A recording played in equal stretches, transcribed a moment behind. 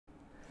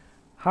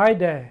Hi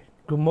there,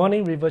 good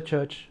morning River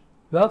Church.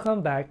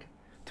 Welcome back.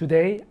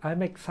 Today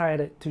I'm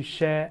excited to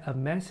share a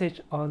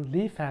message on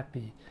Live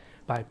Happy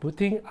by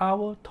putting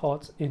our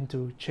thoughts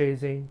into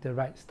chasing the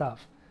right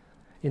stuff.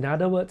 In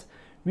other words,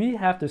 we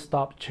have to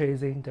stop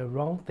chasing the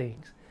wrong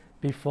things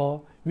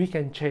before we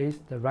can chase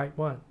the right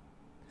one.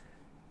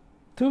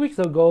 2 weeks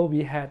ago,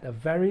 we had a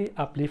very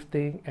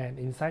uplifting and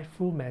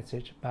insightful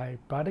message by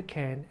Brother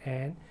Ken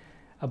and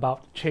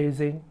about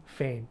chasing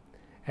fame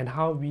and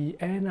how we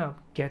end up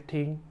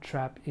getting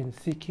trapped in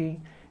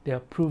seeking the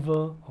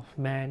approval of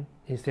man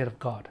instead of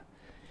God.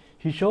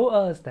 He showed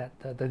us that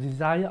the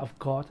desire of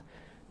God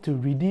to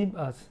redeem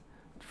us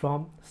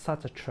from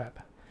such a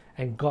trap,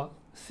 and God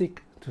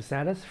seeks to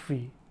set us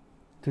free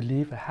to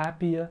live a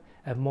happier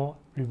and more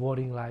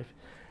rewarding life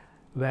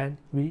when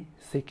we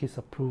seek His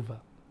approval.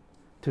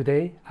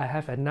 Today, I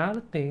have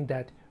another thing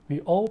that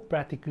we all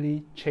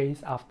practically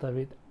chase after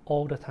it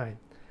all the time.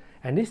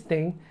 And this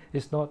thing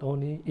is not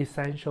only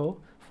essential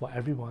for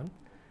everyone,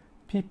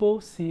 people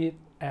see it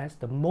as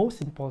the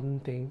most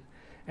important thing,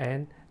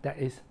 and that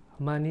is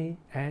money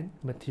and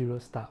material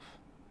stuff.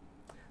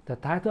 The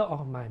title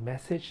of my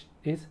message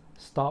is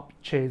Stop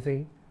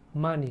Chasing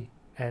Money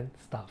and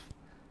Stuff.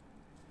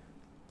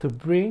 To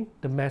bring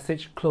the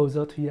message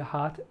closer to your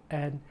heart,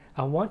 and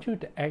I want you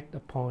to act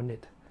upon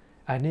it,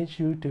 I need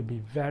you to be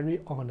very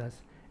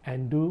honest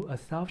and do a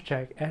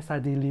self-check as I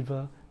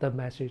deliver the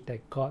message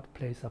that God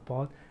placed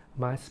upon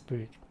my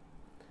spirit.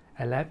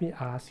 And let me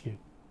ask you,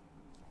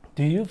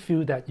 do you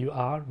feel that you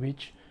are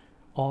rich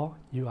or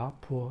you are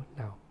poor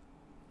now?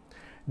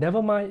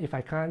 Never mind if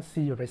I can't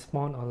see your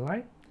response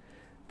online.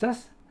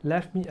 Just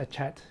leave me a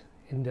chat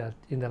in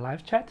the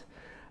live chat,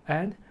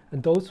 and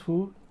those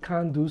who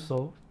can't do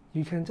so,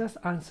 you can just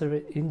answer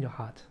it in your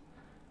heart.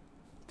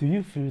 Do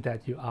you feel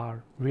that you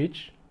are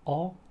rich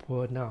or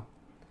poor now?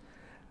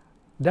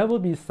 There will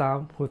be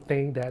some who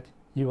think that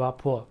you are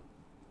poor,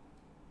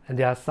 and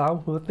there are some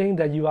who think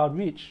that you are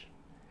rich,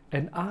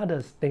 and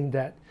others think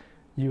that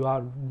you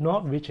are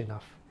not rich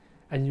enough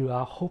and you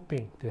are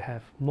hoping to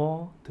have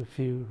more to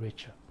feel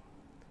richer.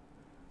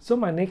 So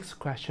my next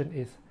question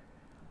is,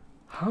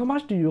 how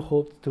much do you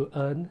hope to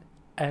earn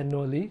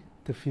annually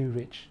to feel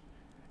rich?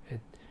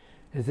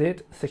 Is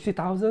it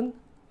 60,000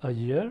 a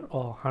year,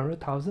 or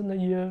 100,000 a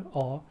year,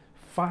 or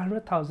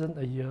 500,000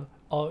 a year,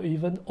 or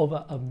even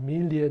over $1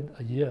 million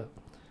a year?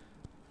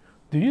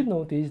 Do you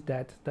notice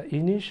that the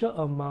initial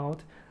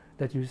amount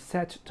that you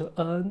set to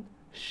earn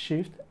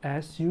shifts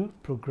as you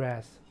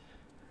progress?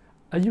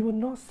 And you will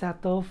not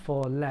settle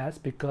for less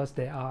because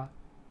there are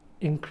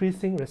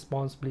increasing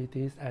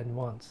responsibilities and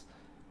wants.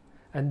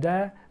 And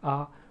there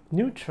are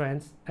new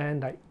trends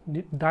and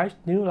new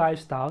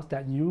lifestyles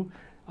that you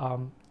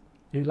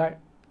like.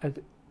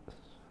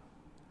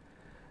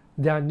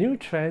 There are new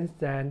trends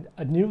and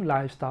a new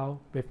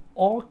lifestyle with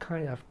all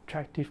kinds of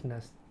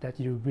attractiveness that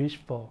you wish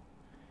for.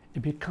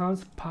 It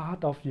becomes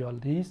part of your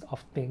list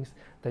of things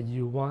that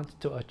you want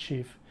to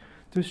achieve,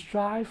 to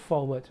strive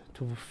forward to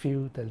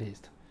fulfill the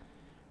list.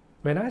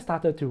 When I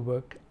started to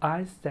work,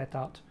 I set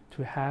out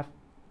to have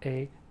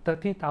a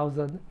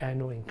 30,000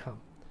 annual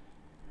income,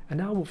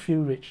 and I would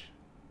feel rich.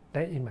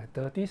 Then in my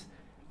 30s,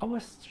 I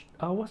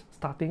was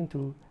starting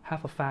to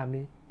have a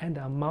family, and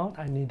the amount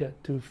I needed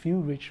to feel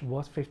rich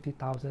was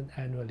 50,000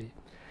 annually.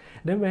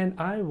 Then when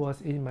I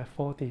was in my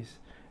 40s,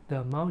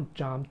 the amount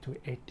jumped to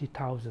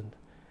 80,000.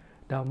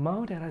 The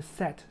amount that I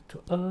set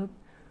to earn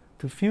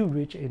to feel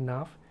rich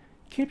enough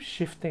keeps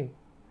shifting.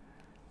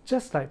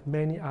 Just like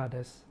many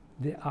others,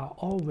 there are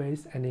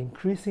always an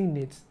increasing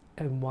needs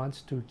and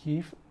wants to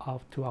give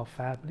out to our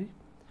family,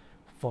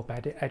 for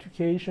better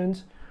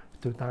educations,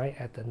 to dine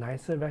at a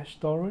nicer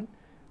restaurant,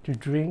 to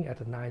drink at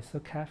a nicer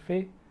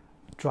cafe,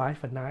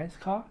 drive a nice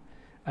car,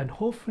 and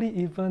hopefully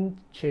even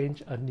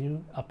change a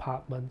new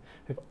apartment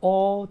with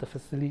all the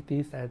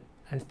facilities and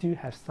still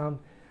have some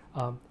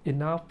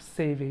enough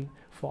saving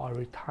for our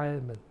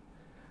retirement.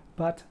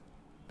 But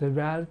the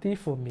reality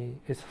for me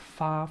is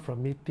far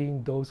from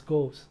meeting those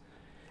goals.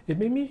 It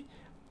made me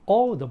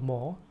all the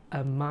more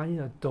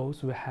admire those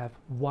who have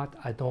what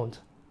I don't.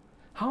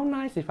 How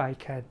nice if I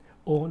can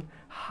own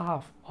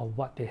half of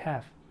what they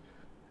have.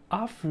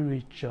 I'll feel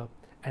richer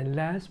and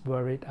less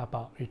worried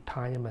about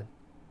retirement.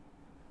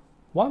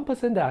 One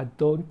person that I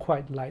don't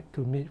quite like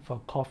to meet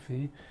for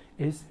coffee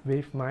is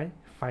with my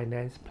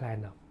finance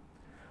planner.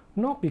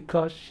 Not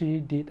because she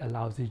did a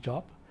lousy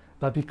job,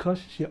 but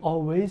because she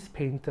always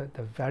painted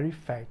the very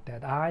fact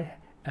that I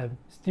am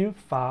still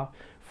far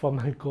from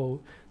my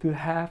goal to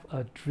have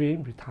a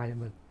dream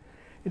retirement.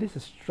 It is a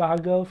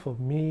struggle for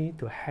me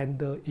to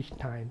handle each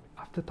time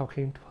after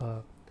talking to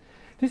her.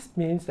 This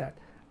means that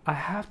I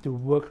have to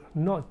work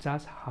not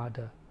just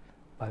harder,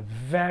 but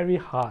very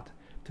hard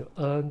to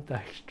earn the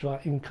extra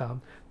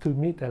income to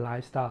meet the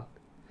lifestyle.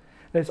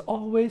 There's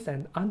always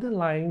an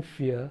underlying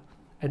fear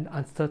and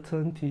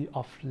uncertainty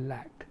of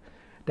lack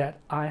that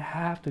I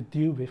have to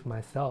deal with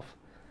myself.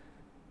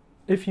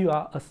 If you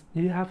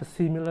have a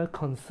similar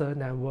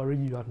concern and worry,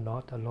 you are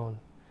not alone.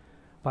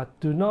 But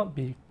do not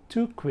be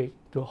too quick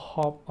to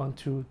hop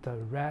onto the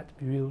red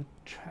wheel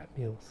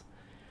treadmills,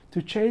 to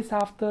chase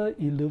after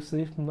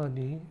elusive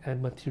money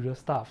and material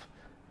stuff.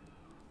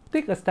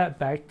 Take a step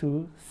back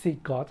to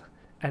seek God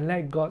and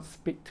let God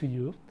speak to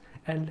you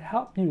and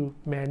help you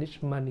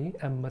manage money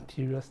and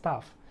material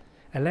stuff.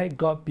 And let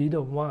God be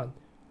the one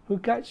who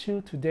guides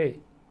you today.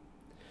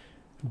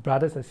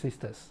 Brothers and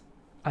sisters,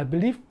 I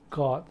believe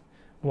God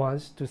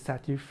wants to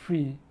set you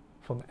free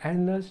from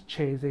endless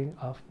chasing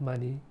of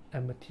money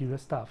and material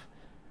stuff.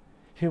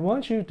 He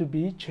wants you to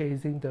be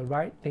chasing the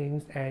right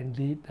things and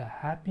lead a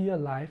happier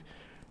life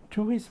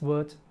through His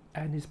word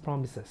and His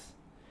promises.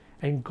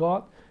 And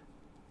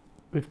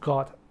with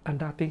God,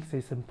 nothing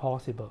is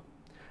impossible.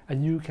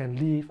 And you can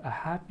live a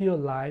happier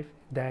life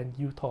than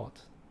you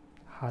thought.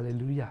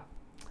 Hallelujah.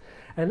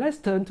 And let's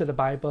turn to the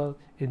Bible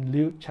in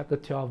Luke chapter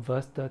 12,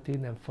 verse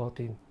 13 and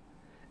 14.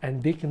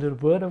 And dig into the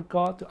Word of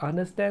God to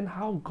understand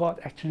how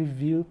God actually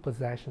viewed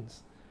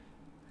possessions.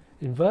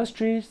 In verse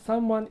 3,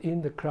 someone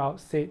in the crowd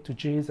said to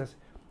Jesus,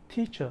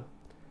 "Teacher,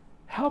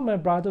 help my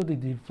brother to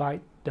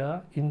divide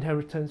the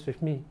inheritance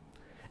with me."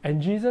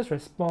 And Jesus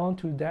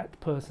responded to that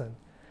person.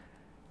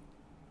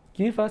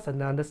 Give us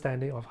an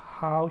understanding of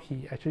how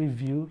He actually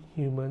viewed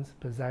humans'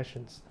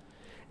 possessions.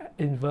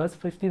 In verse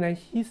 59,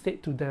 He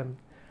said to them,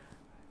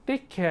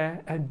 "Take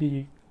care and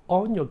be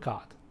on your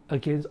guard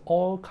against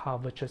all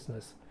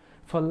covetousness.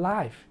 For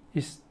life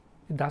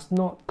does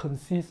not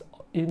consist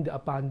in the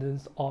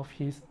abundance of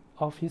his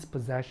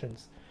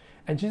possessions."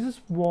 And Jesus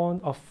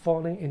warned of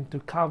falling into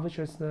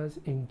covetousness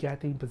in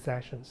getting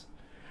possessions.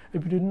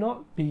 If we do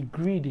not be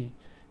greedy,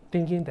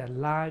 thinking that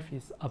life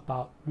is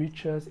about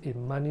riches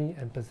in money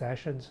and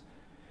possessions.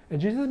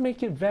 And Jesus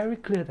made it very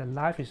clear that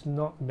life is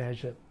not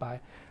measured by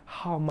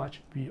how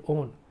much we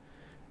own.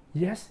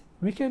 Yes,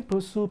 we can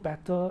pursue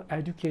better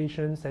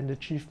educations and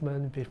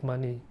achievement with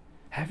money.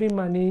 Having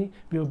money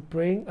will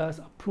bring us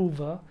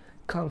approval,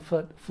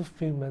 comfort,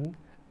 fulfillment,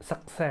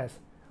 success,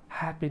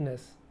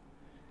 happiness.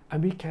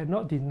 And we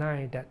cannot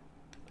deny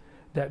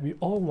that we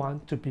all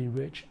want to be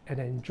rich and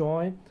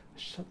enjoy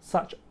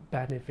such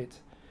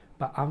benefits.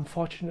 But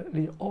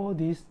unfortunately, all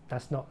this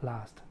does not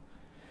last.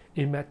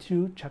 In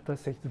Matthew chapter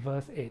 6,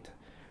 verse 8,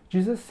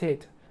 Jesus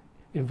said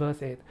in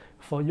verse 8,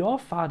 "For your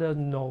Father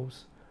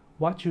knows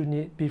what you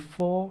need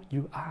before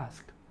you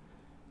ask."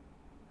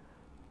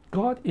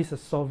 God is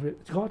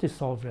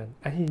sovereign,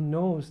 and He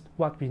knows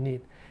what we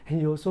need,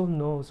 and He also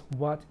knows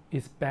what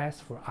is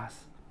best for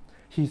us.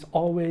 He's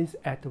always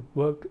at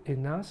work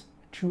in us,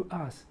 through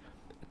us,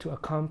 to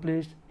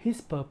accomplish His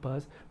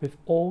purpose with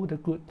all the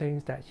good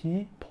things that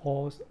He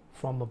pours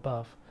from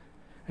above.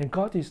 And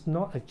God is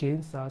not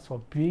against us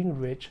for being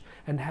rich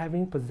and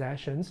having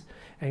possessions,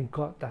 and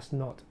God does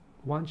not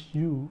want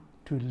you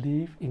to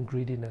live in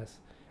greediness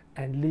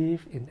and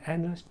live in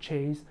endless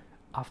chase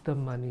after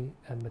money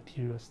and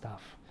material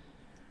stuff.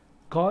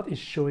 God is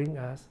showing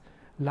us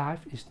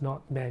life is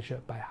not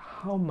measured by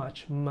how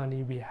much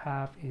money we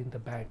have in the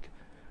bank,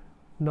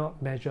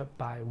 not measured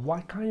by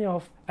what kind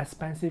of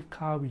expensive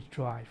car we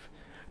drive,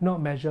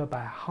 not measured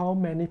by how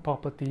many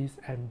properties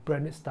and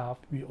branded stuff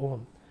we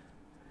own.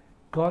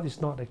 God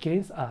is not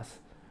against us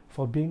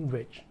for being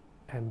rich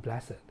and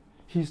blessed.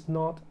 He's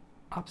not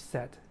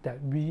upset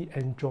that we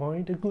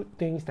enjoy the good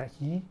things that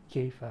He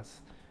gave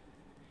us.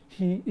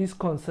 He is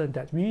concerned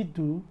that we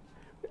do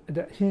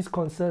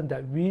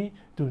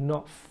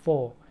not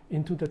fall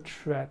into the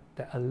trap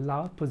that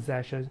allows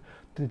possessions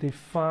to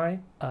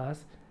define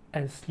us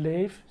and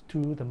slave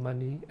to the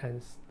money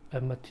and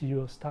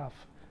material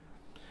stuff.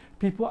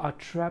 People are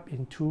trapped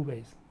in two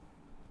ways.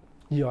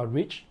 You are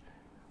rich,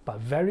 but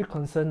very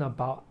concerned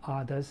about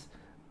others,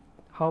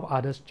 how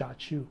others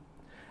judge you.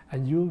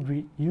 And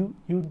you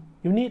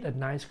need a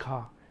nice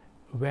car,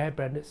 wear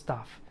branded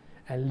stuff,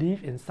 and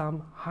live in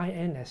some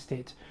high-end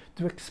estate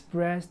to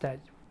express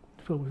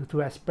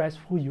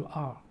who you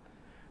are.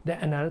 Then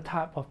another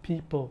type of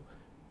people,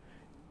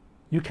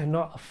 you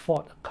cannot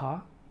afford a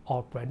car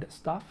or branded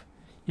stuff.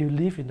 You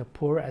live in a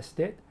poor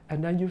estate,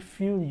 and then you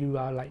feel you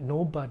are like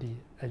nobody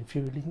and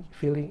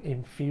feeling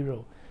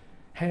inferior.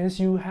 Hence,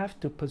 you have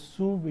to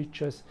pursue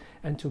riches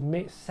and to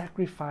make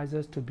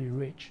sacrifices to be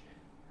rich.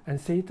 And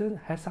Satan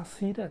has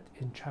succeeded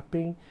in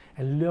trapping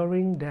and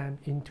luring them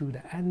into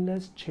the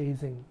endless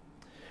chasing.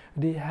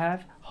 They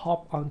have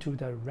hopped onto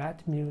the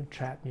red wheel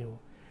treadmill,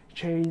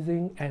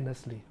 chasing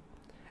endlessly.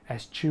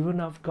 As children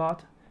of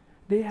God,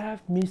 they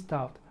have missed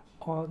out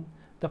on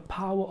the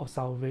power of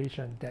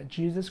salvation that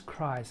Jesus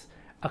Christ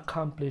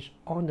accomplished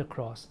on the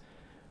cross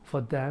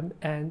for them,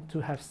 and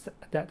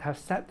that have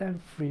set them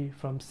free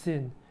from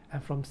sin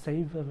and from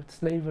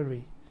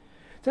slavery.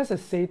 Just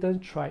as Satan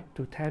tried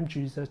to tempt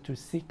Jesus to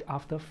seek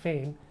after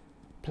fame,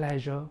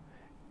 pleasure,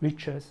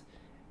 riches,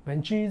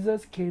 when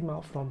Jesus came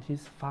out from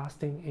His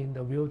fasting in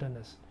the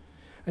wilderness.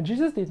 And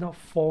Jesus did not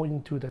fall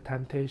into the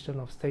temptation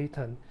of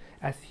Satan,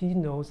 as He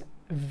knows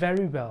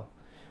very well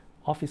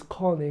of His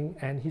calling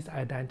and His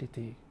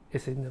identity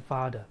is in the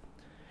Father.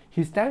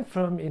 He stands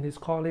firm in His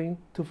calling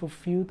to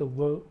fulfill the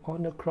work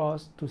on the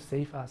cross to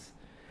save us.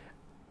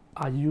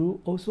 Are you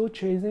also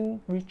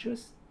chasing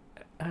riches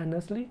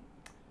earnestly?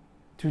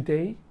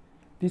 Today,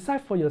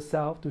 decide for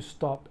yourself to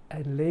stop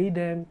and lay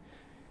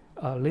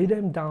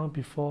them down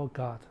before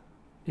God.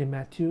 In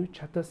Matthew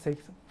chapter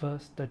 6,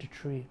 verse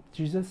 33,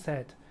 Jesus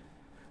said,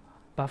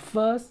 "But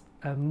first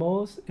and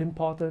most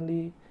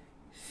importantly,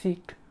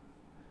 seek,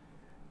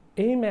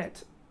 aim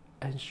at,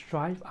 and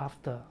strive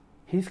after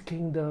His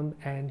kingdom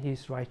and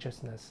His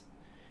righteousness."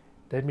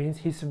 That means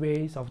His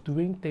ways of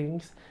doing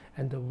things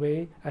and the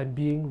way and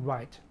being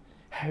right,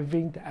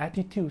 having the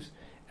attitudes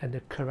and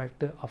the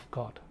character of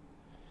God.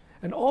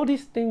 And all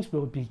these things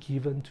will be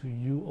given to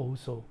you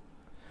also.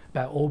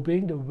 By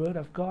obeying the word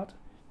of God,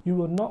 you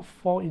will not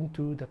fall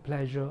into the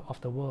pleasure of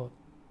the world.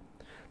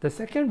 The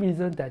second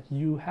reason that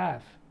you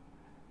have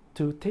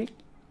to take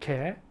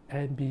care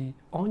and be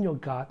on your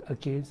guard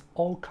against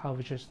all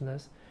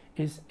covetousness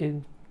is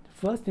in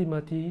 1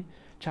 Timothy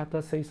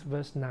chapter 6,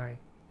 verse 9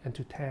 and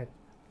to 10.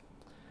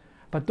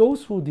 But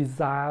those who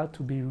desire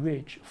to be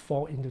rich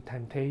fall into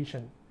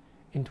temptation,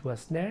 into a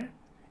snare,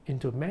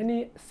 into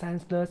many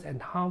senseless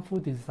and harmful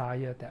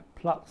desire that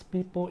plucks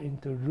people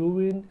into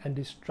ruin and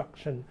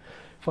destruction.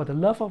 For the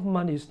love of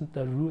money is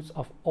the root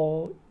of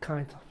all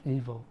kinds of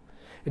evil.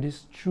 It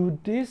is through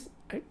this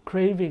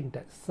craving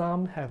that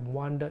some have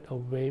wandered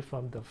away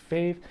from the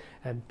faith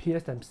and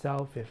pierced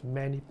themselves with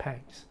many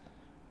pangs.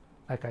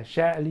 Like I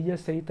shared earlier,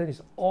 Satan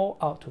is all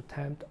out to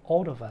tempt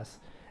all of us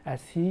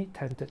as he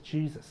tempted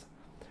Jesus.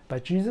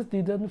 But Jesus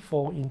didn't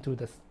fall into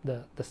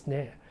the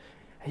snare.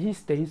 He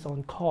stays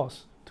on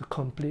course to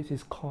complete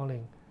his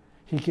calling.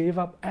 He gave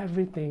up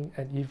everything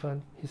and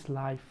even his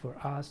life for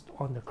us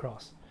on the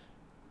cross.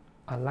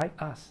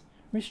 Unlike us,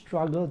 we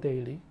struggle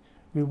daily.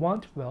 We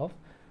want wealth,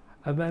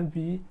 and when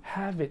we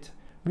have it,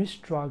 we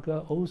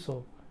struggle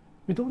also.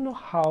 We don't know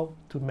how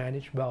to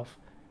manage wealth.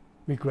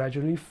 We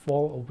gradually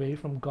fall away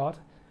from God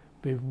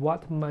with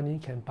what money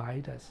can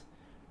buy us.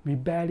 We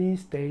barely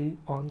stay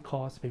on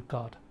course with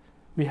God.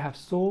 We have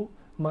so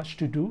much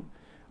to do,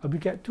 and we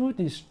get too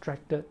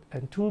distracted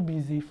and too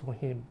busy for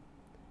Him.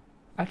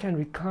 I can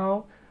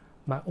recount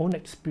my own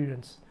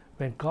experience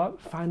when God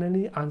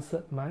finally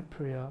answered my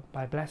prayer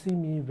by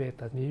blessing me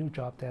with a new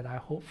job that I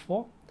hoped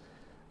for.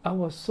 I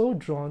was so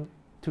drawn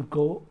to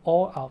go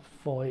all out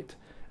for it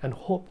and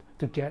hoped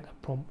to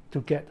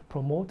get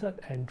promoted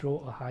and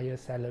draw a higher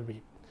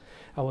salary.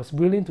 I was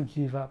willing to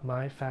give up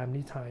my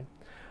family time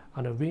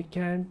on the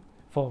weekend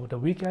for the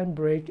weekend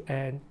break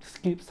and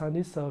skip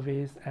Sunday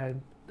service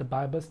and the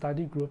Bible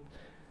study group,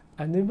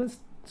 and even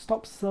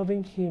stop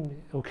serving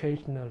Him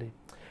occasionally.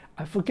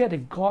 I forget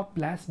that God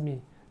blessed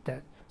me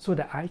so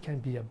that I can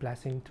be a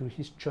blessing to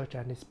His church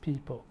and His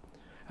people.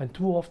 And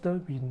too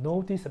often we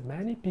notice that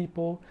many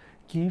people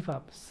give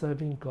up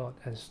serving God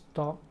and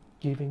stop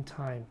giving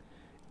time,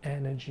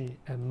 energy,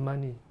 and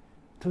money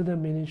to the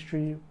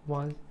ministry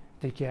once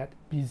they get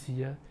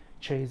busier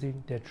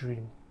chasing their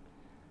dream.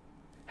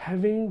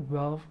 Having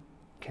wealth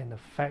can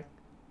affect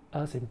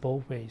us in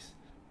both ways.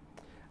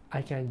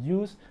 I can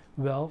use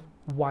wealth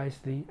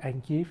wisely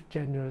and give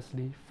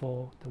generously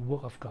for the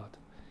work of God,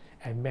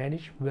 and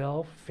manage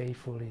wealth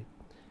faithfully.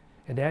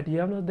 And at the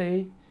end of the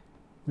day,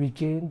 we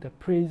gain the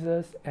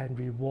praises and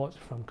rewards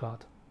from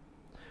God.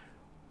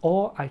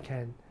 Or I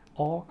can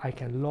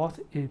lose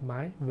in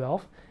my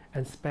wealth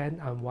and spend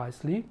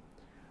unwisely,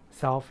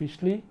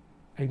 selfishly,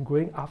 and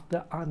going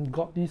after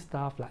ungodly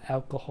stuff like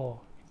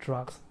alcohol,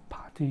 drugs,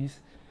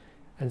 parties,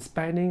 and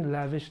spending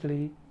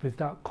lavishly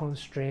without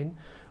constraint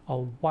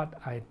on what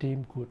I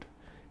deem good.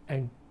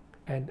 And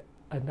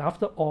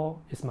after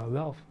all is my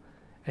wealth.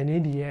 And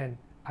in the end,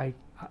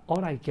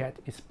 all I get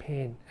is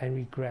pain and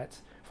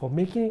regrets for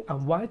making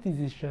unwise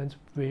decisions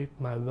with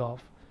my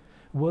wealth.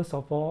 Worst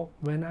of all,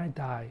 when I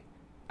die,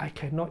 I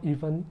cannot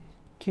even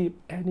keep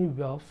any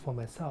wealth for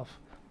myself.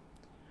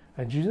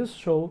 And Jesus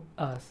showed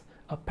us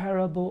a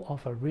parable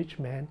of a rich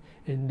man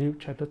in Luke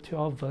chapter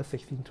 12, verse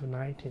 16 to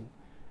 19.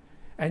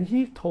 And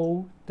he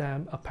told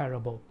them a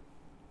parable,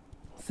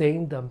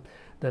 saying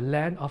the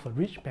land of a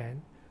rich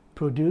man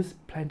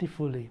produced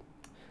plentifully.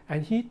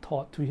 And he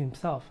thought to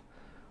himself,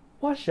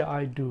 "What shall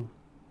I do?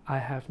 I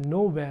have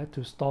nowhere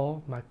to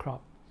store my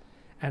crop."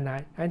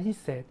 And he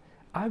said,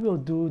 "I will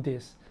do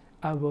this.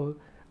 I will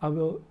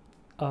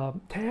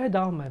tear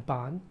down my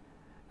barn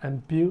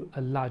and build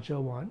a larger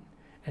one,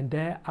 and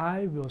there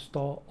I will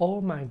store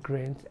all my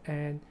grains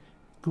and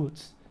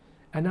goods.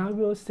 And I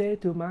will say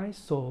to my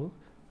soul,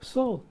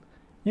 Soul,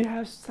 you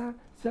have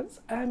such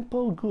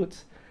ample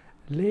goods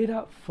laid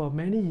up for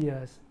many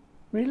years.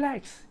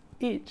 Relax,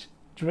 eat,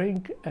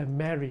 drink, and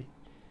marry."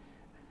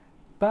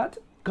 But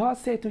God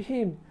said to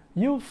him,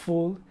 "You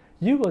fool,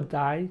 you will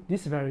die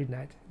this very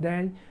night.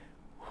 Then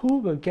who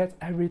will get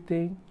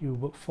everything you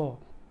work for?"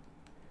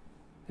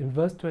 In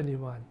verse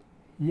 21,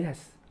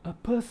 yes, a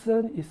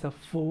person is a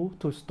fool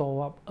to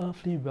store up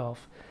earthly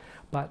wealth,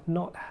 but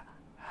not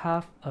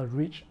have a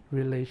rich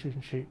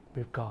relationship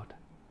with God.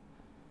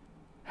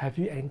 Have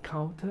you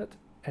encountered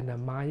and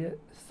admired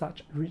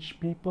such rich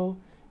people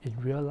in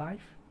real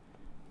life?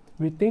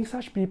 We think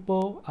such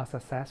people are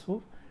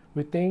successful.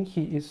 We think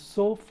he is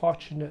so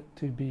fortunate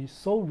to be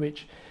so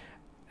rich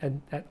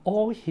and that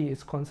all he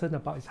is concerned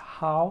about is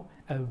how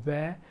and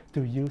where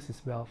to use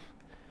his wealth.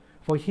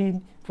 For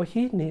he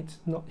need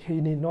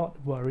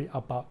not worry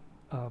about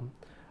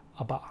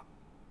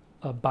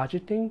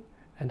budgeting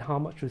and how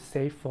much to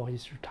save for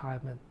his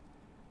retirement.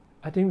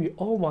 I think we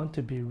all want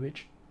to be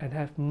rich and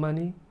have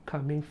money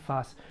coming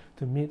fast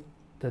to meet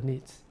the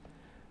needs.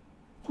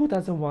 Who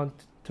doesn't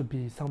want to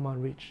be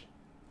someone rich?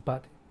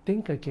 But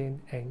think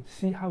again and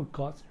see how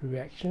God's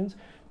reactions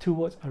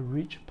towards a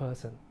rich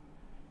person.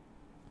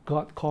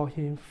 God called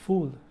him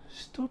fool,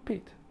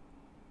 stupid,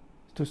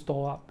 to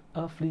store up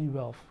earthly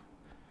wealth.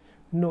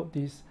 Note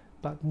this,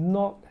 but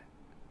not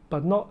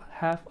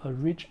have a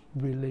rich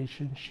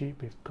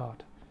relationship with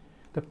God.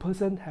 The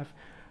person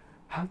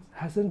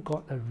hasn't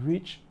got a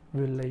rich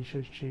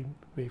relationship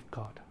with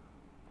God.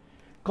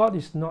 God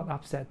is not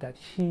upset that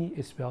he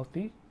is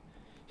wealthy.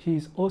 He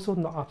is also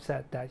not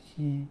upset that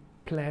he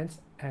plans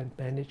and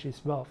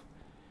manages wealth.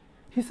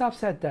 He's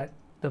upset that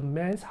the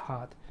man's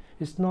heart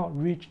is not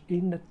rich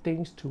in the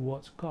things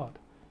towards God.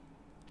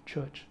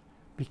 Church,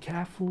 be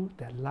careful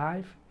that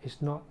life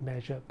is not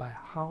measured by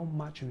how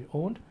much we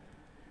own.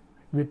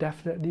 We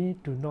definitely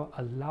do not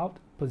allow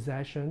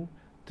possession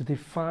to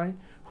define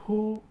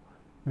who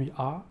we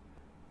are,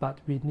 but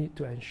we need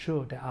to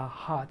ensure that our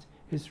heart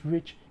is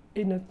rich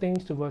in the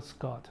things towards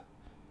God.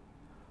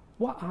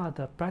 What are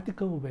the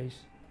practical ways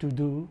to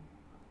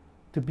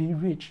be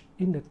rich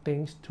in the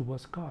things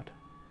towards God?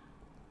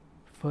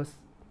 First,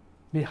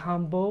 be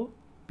humble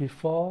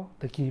before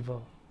the giver,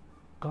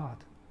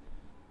 God.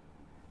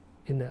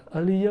 In the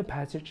earlier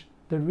passage,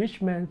 the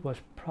rich man was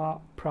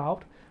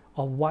proud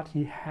of what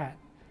he had,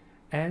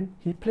 and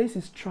he placed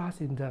his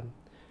trust in them.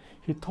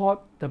 He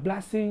thought the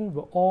blessing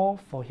were all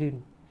for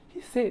him.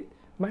 He said,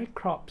 my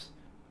crops,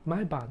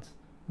 my barns,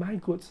 my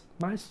goods,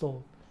 my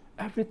soul,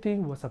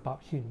 everything was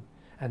about him,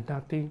 and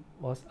nothing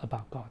was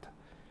about God.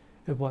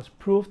 It was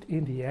proved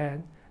in the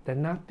end that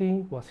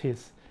nothing was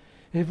his.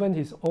 Even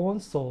his own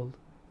soul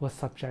was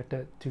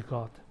subjected to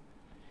God.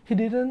 He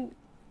didn't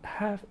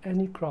have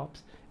any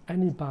crops,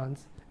 any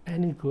barns,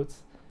 any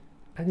goods,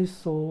 and his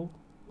soul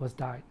was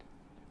dead.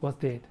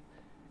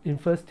 In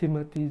 1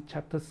 Timothy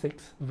chapter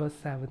 6, verse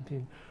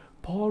 17,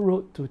 Paul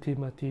wrote to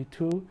Timothy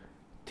to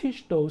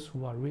teach those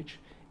who are rich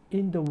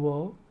in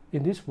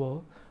this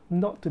world,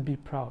 not to be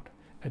proud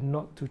and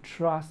not to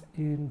trust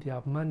in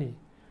their money,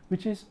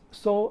 which is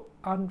so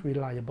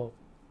unreliable.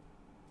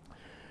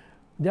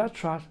 Their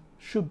trust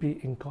should be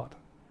in God,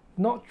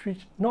 not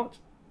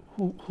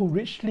who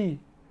richly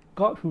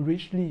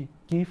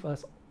give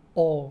us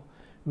all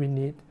we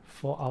need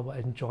for our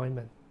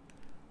enjoyment.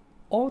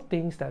 All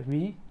things that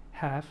we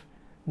have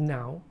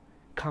now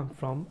come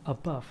from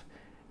above,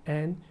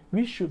 and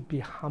we should be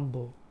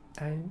humble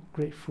and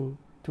grateful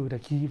to the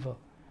giver.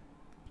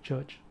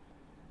 Church,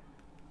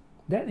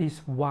 that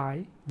is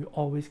why we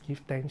always give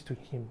thanks to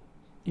him,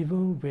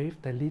 even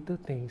with the little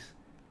things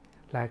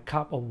like a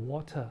cup of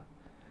water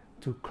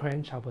to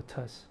quench our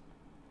thirst,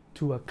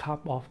 to a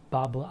cup of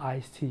bubble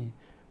iced tea,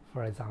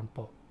 for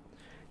example.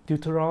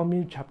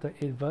 Deuteronomy chapter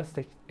 8 verse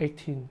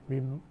 18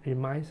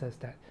 reminds us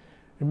that,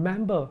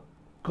 remember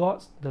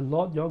the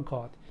Lord your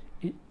God,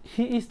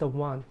 he is the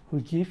one who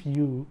gives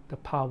you the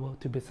power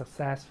to be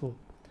successful.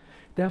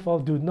 Therefore,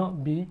 do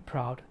not be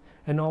proud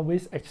and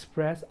always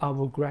express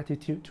our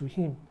gratitude to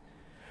him.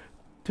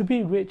 To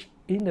be rich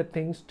in the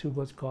things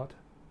towards God,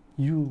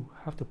 you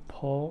have to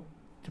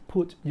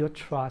put your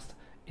trust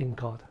in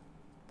God.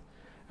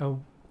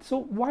 So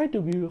why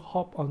do we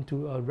hop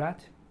onto a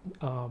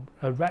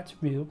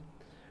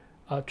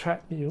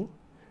treadmill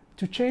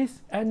to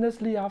chase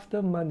endlessly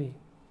after money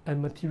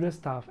and material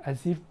stuff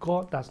as if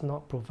God does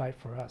not provide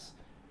for us?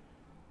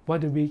 Why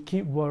do we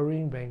keep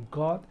worrying when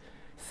God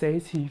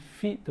says he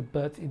feeds the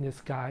birds in the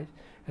sky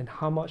and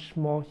how much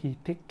more he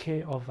takes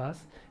care of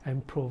us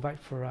and provide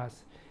for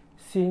us,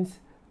 since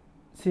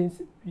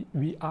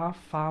we are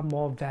far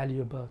more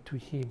valuable to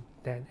him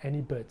than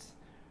any birds?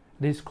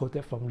 This is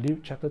quoted from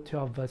Luke chapter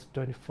 12 verse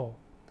 24.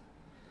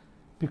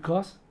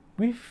 Because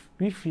we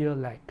feel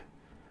like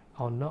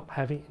our not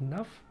having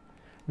enough,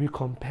 we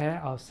compare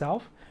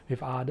ourselves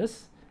with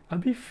others,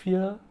 and we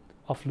fear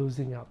of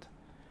losing out.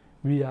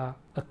 We are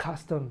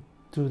accustomed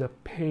to the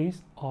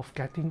pace of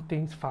getting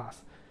things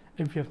fast,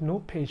 and we have no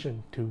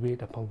patience to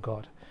wait upon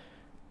God.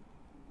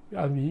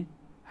 And we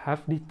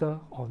have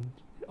little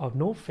or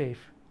no faith,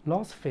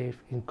 lost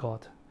faith in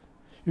God.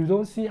 You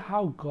don't see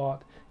how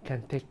God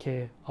can take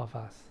care of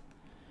us.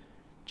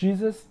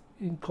 Jesus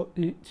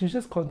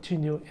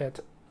continued at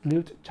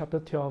Luke chapter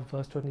 12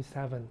 verse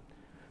 27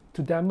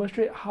 to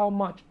demonstrate how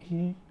much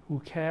he who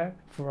cares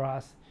for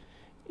us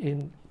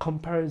in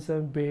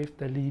comparison with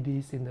the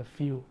ladies in the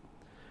field.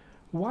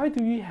 Why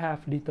do we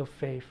have little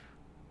faith,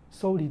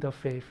 so little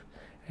faith,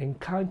 and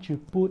can't you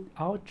put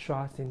our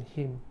trust in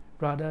him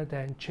rather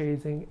than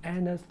chasing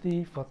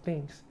endlessly for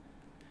things?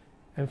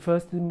 And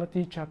 1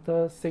 Timothy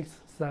chapter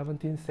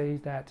 6:17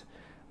 says that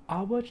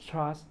our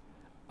trust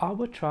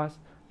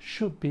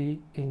should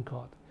be in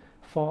God,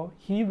 for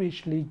he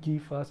richly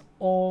gives us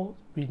all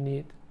we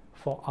need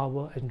for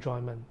our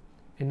enjoyment.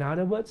 In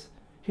other words,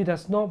 He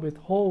does not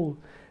withhold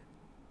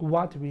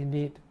what we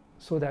need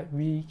so that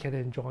we can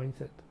enjoy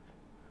it.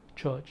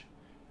 Church,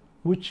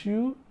 would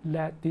you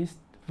let these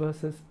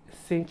verses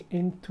sink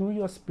into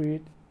your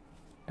spirit,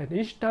 and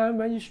each time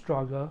when you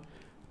struggle,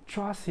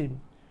 trust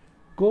Him?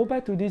 Go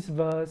back to this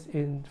verse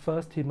in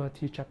 1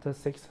 Timothy chapter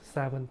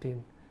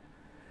 6:17.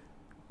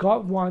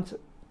 God wants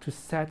to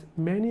set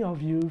many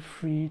of you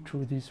free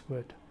through this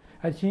word,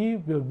 and He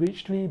will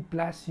richly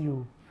bless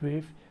you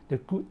with the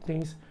good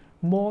things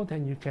more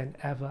than you can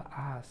ever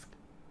ask.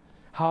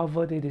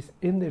 However, it is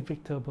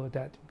inevitable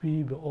that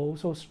we will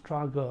also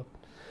struggle,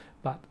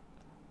 but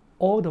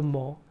all the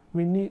more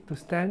we need to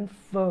stand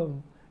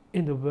firm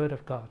in the Word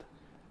of God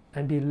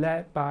and be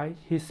led by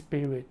His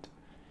Spirit.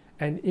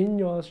 And in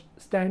your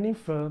standing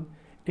firm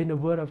in the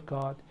Word of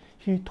God,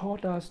 He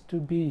taught us to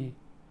be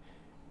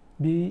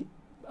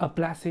a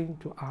blessing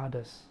to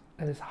others,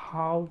 and it's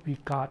how we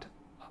guard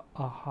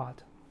our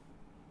heart.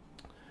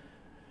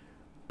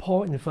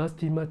 Paul in 1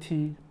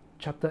 Timothy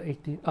chapter 1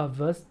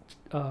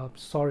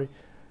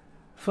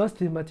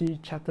 Timothy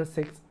chapter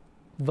 6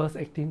 verse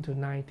 18 to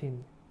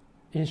 19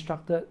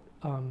 instructed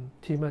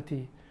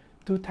Timothy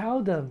to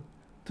tell them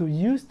to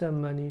use their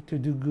money to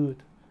do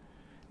good.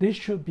 They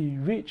should be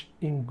rich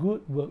in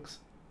good works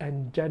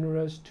and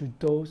generous to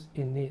those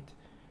in need,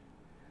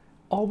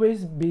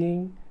 always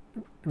being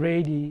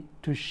ready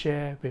to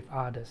share with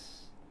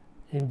others.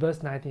 In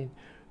verse 19,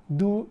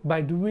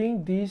 by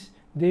doing this,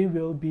 they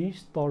will be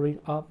storing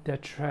up their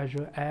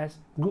treasure as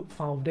good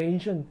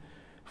foundation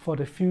for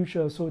the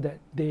future so that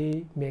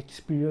they may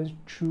experience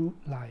true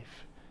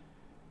life.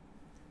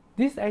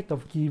 This act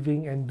of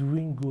giving and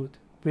doing good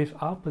with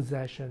our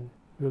possession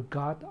will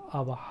guard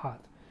our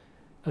heart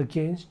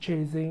against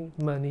chasing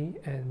money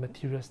and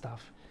material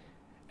stuff,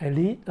 and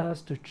lead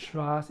us to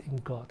trust in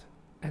God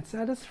and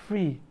set us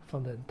free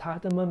from the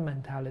entitlement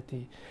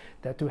mentality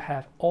that to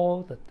have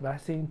all the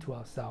blessing to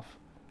ourselves.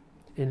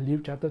 In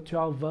Luke chapter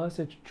 12 verse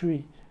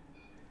 3,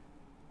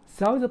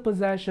 sell the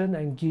possession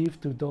and give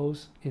to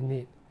those in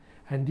need,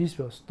 and this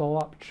will store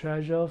up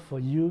treasure for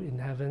you in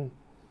heaven,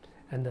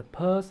 and the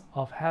purse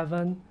of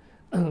heaven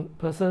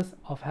purses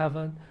of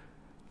heaven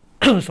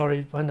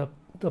when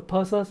the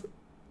purses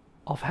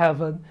of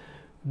heaven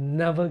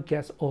never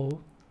gets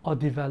old or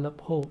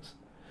develop holes.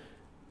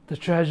 The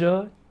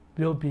treasure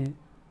will be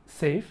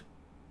safe,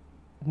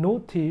 no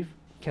thief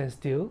can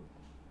steal,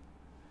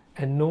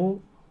 and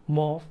no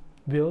moth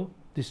will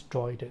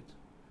destroy it.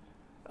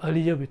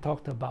 Earlier we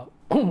talked about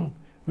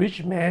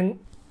rich man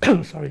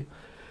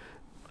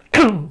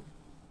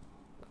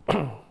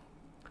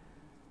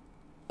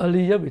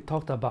Earlier we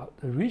talked about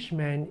the rich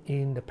man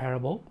in the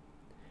parable.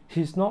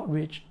 He's not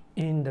rich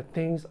in the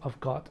things of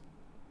God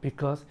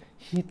because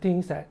he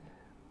thinks that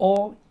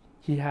all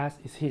he has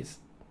is his,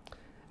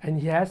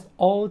 and he has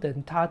all the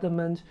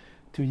entitlement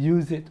to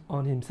use it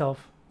on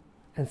himself.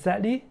 And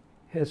sadly,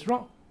 he is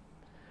wrong.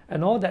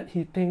 And all that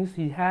he thinks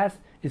he has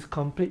is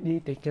completely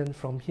taken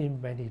from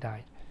him when he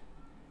died.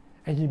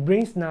 And he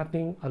brings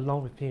nothing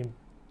along with him.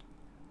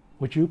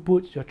 Would you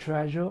put your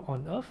treasure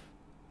on earth,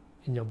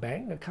 in your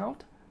bank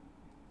account,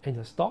 in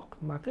your stock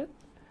market,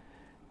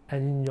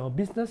 and in your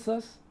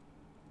businesses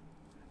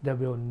that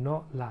will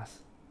not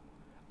last?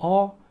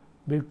 Or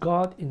will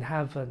God in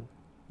heaven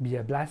be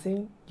a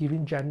blessing,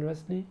 giving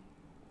generously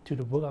to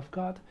the work of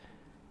God,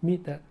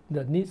 meet the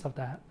needs of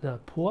the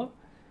poor,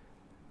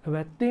 and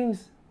where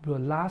things will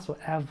last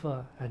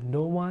forever and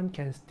no one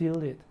can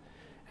steal it,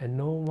 and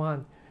no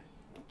one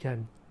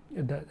can,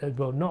 that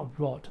will not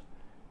rot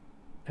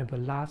and will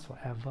last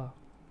forever?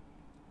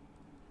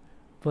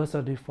 Verse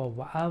 34,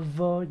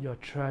 whatever your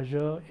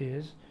treasure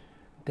is,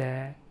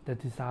 there the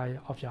desire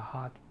of your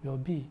heart will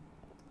be.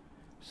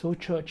 So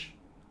church,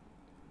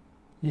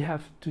 you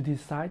have to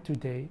decide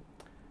today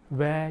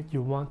where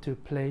you want to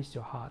place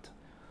your heart,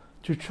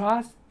 to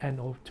trust and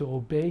to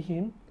obey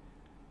Him.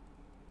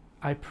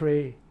 I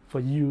pray for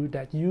you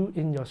that you,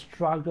 in your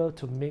struggle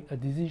to make a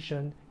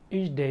decision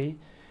each day,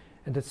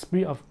 and the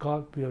Spirit of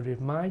God will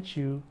remind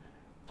you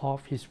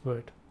of His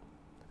word.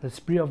 The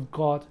Spirit of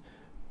God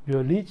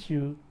will lead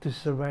you to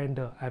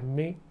surrender and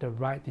make the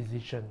right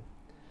decision.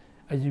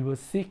 And you will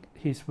seek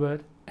His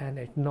word and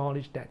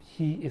acknowledge that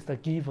He is the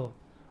giver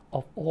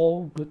of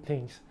all good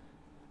things.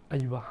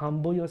 And you will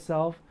humble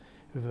yourself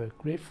with a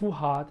grateful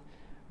heart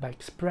by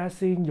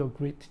expressing your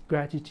great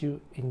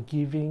gratitude in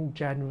giving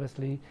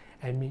generously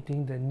and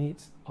meeting the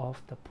needs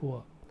of the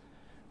poor.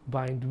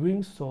 By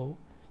doing so,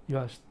 you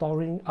are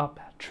storing up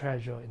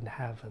treasure in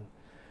heaven,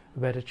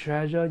 where the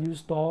treasure you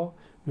store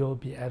will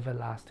be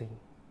everlasting.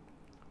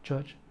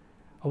 Church,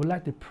 I would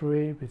like to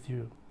pray with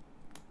you.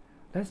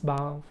 Let's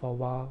bow for a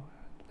while.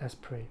 Let's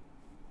pray.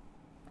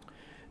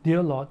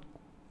 Dear Lord,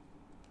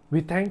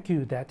 we thank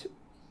you that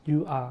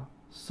you are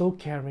so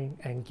caring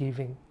and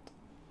giving.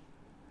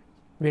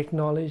 We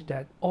acknowledge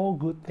that all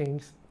good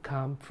things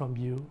come from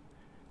you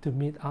to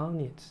meet our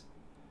needs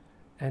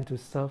and to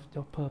serve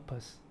your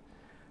purpose.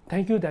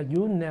 Thank you that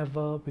you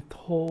never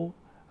withhold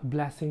a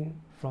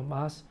blessing from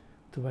us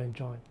to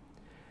enjoy.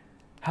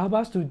 Help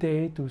us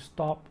today to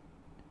stop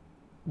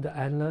the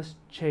endless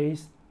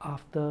chase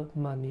after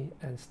money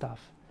and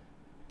stuff.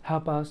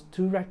 Help us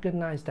to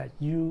recognize that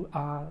you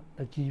are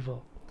the giver.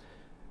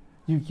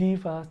 You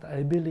give us the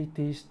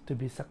abilities to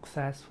be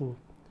successful.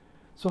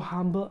 So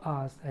humble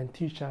us and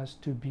teach us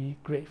to be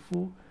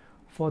grateful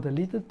for the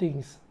little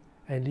things,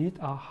 and lead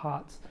our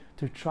hearts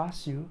to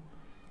trust you,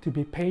 to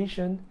be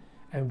patient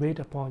and wait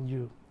upon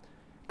you.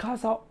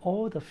 Cast out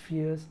all the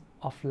fears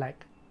of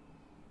lack,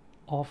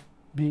 of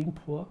being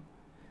poor.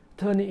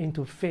 Turn it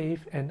into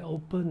faith and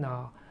open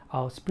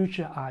our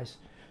spiritual eyes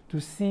to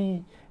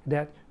see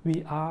that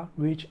we are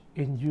rich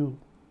in you.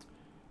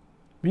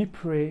 We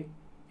pray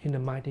in the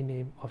mighty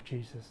name of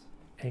Jesus.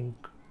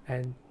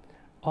 And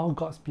all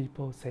God's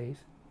people says,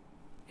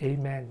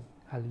 Amen.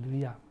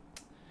 Hallelujah.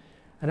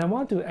 And I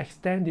want to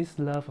extend this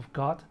love of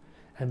God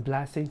and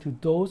blessing to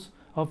those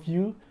of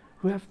you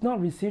who have not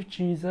received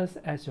Jesus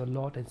as your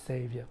Lord and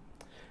Savior.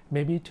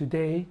 Maybe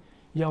today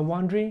you are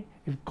wondering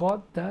if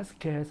God does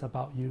cares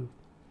about you,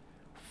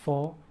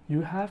 for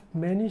you have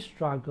many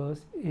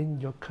struggles in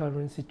your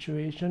current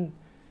situation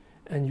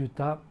and you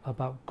doubt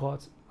about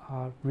God's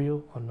are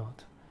real or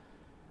not.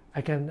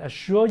 I can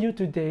assure you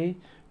today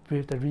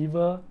with the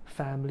River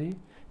family,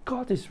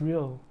 God is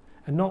real,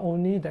 and not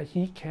only that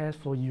He cares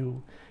for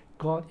you,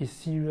 God is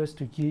serious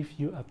to give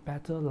you a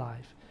better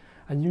life,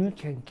 and you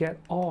can get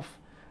off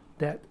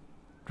that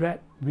red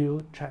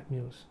wheel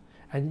treadmills.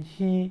 And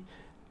He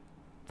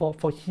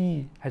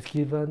has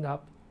given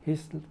up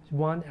His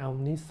one and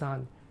only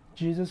Son,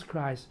 Jesus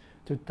Christ,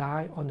 to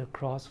die on the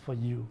cross for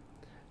you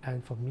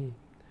and for me,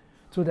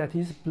 so that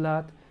His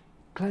blood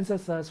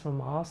cleanses us from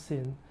our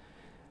sin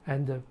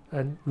and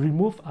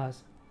remove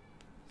us,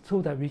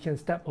 so that we can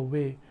step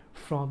away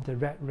from the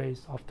rat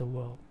race of the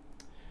world.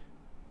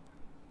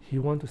 He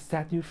wants to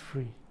set you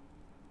free.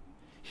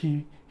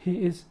 He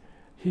has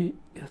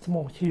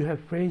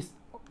raised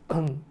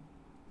and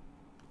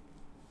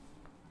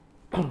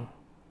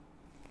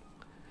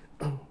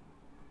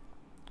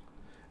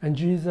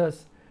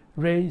Jesus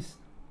raised,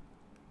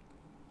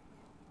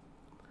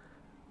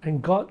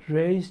 and God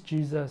raised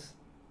Jesus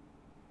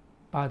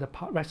by the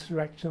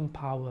resurrection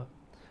power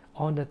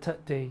on the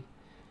third day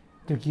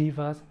to give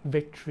us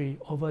victory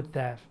over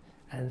death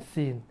and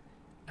sin,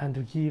 and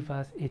to give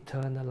us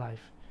eternal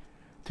life.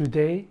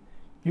 Today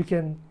you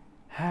can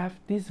have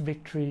this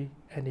victory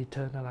and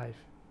eternal life.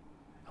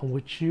 And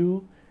would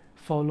you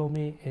follow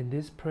me in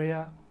this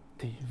prayer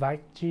to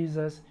invite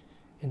Jesus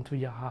into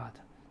your heart?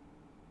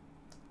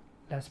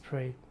 Let's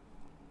pray.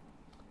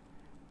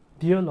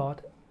 Dear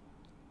Lord,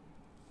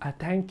 I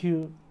thank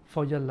you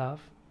for your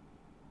love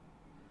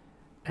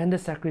and the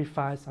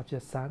sacrifice of your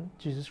Son,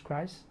 Jesus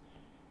Christ.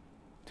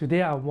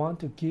 Today I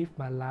want to give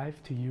my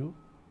life to you.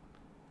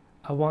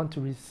 I want to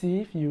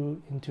receive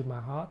you into my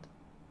heart.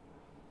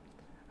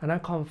 And I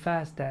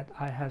confess that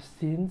I have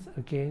sinned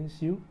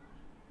against you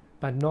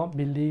by not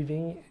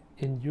believing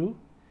in you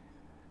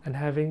and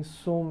having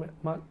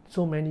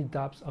so many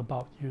doubts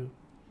about you.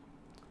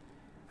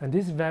 And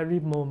this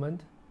very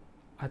moment,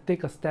 I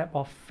take a step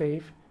of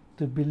faith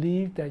to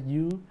believe that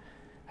you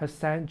have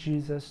sent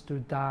Jesus to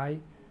die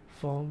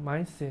for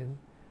my sin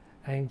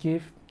and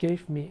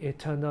gave me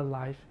eternal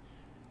life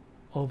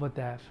over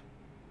death.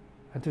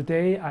 And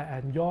today I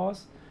am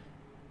yours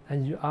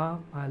and you are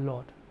my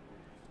Lord.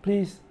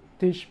 Please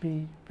teach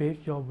me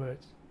with your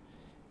words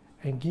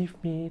and give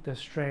me the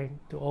strength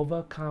to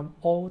overcome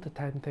all the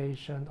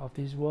temptation of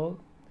this world,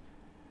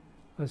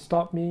 and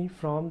stop me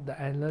from the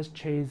endless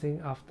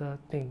chasing after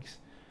things,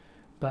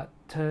 but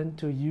turn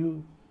to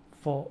you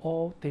for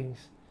all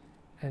things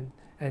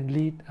and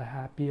lead a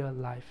happier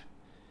life.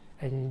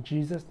 And in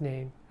Jesus'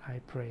 name I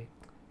pray.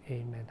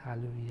 Amen.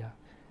 Hallelujah.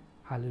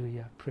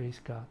 Hallelujah. Praise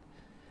God.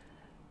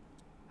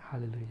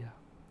 Hallelujah.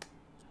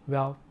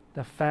 Well,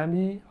 the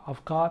family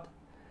of God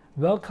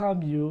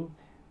welcome you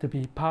to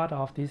be part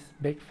of this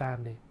big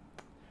family.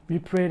 We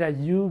pray that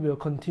you will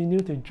continue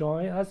to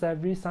join us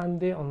every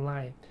Sunday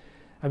online.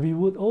 And we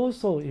would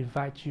also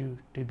invite you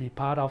to be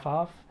part of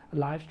our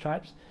live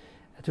tribes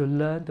to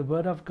learn the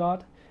Word of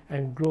God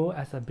and grow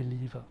as a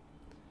believer.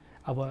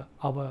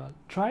 Our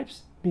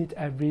tribes meet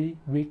every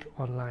week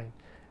online,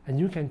 and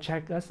you can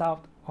check us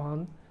out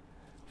on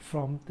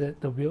from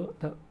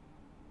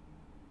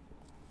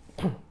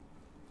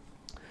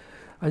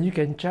and you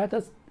can chat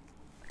us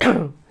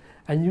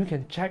and you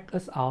can check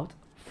us out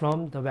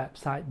from the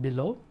website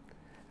below,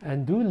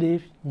 and do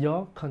leave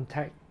your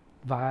contact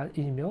via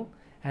email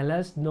and let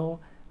us know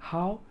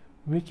how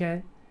we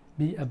can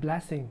be a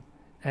blessing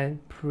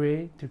and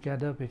pray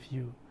together with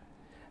you.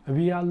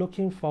 We are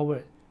looking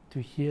forward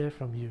to hear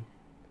from you.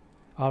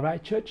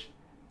 Alright, church,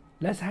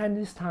 let's hand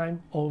this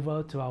time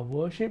over to our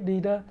worship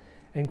leader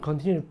and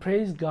continue to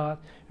praise God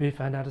with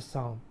another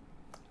song.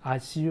 I'll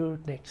see you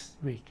next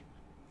week.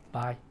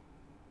 Bye.